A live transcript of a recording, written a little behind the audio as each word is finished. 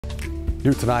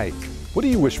New tonight, what do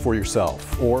you wish for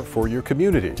yourself or for your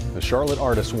community? The Charlotte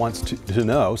artist wants to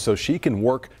know so she can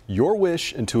work your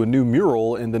wish into a new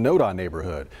mural in the NoDa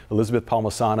neighborhood. Elizabeth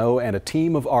Palmisano and a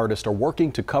team of artists are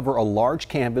working to cover a large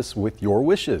canvas with your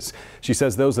wishes. She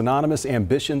says those anonymous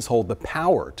ambitions hold the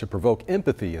power to provoke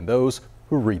empathy in those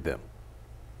who read them.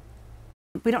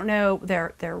 We don't know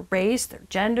their race, their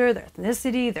gender, their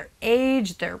ethnicity, their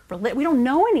age, we don't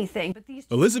know anything. But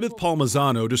Elizabeth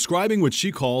Palmisano describing what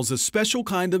she calls a special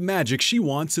kind of magic she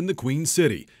wants in the Queen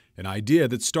City, an idea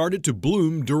that started to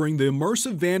bloom during the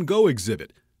immersive Van Gogh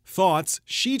exhibit, thoughts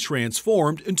she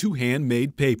transformed into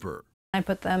handmade paper. I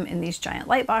put them in these giant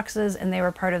light boxes, and they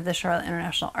were part of the Charlotte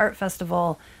International Art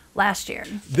Festival last year.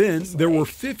 Then there were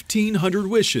 1,500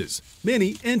 wishes,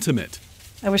 many intimate.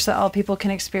 I wish that all people can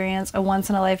experience a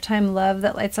once-in-a-lifetime love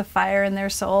that lights a fire in their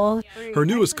soul. Her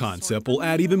newest concept will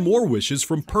add even more wishes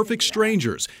from perfect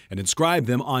strangers and inscribe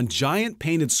them on giant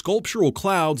painted sculptural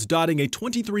clouds dotting a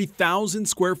 23,000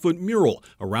 square foot mural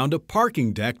around a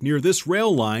parking deck near this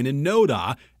rail line in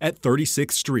NoDa at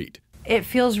 36th Street. It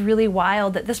feels really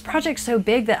wild that this project's so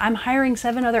big that I'm hiring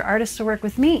 7 other artists to work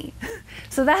with me.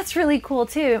 So that's really cool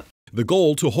too. The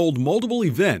goal to hold multiple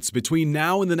events between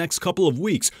now and the next couple of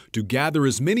weeks to gather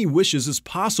as many wishes as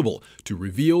possible to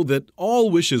reveal that all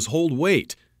wishes hold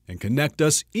weight and connect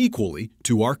us equally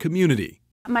to our community.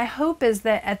 My hope is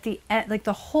that at the end, like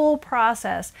the whole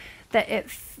process, that it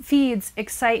feeds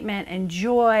excitement and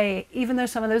joy, even though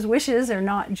some of those wishes are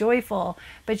not joyful,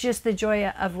 but just the joy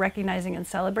of recognizing and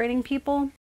celebrating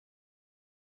people.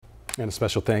 And a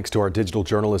special thanks to our digital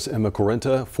journalist Emma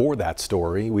Correnta for that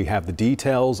story. We have the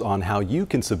details on how you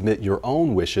can submit your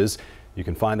own wishes. You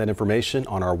can find that information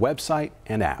on our website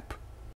and app.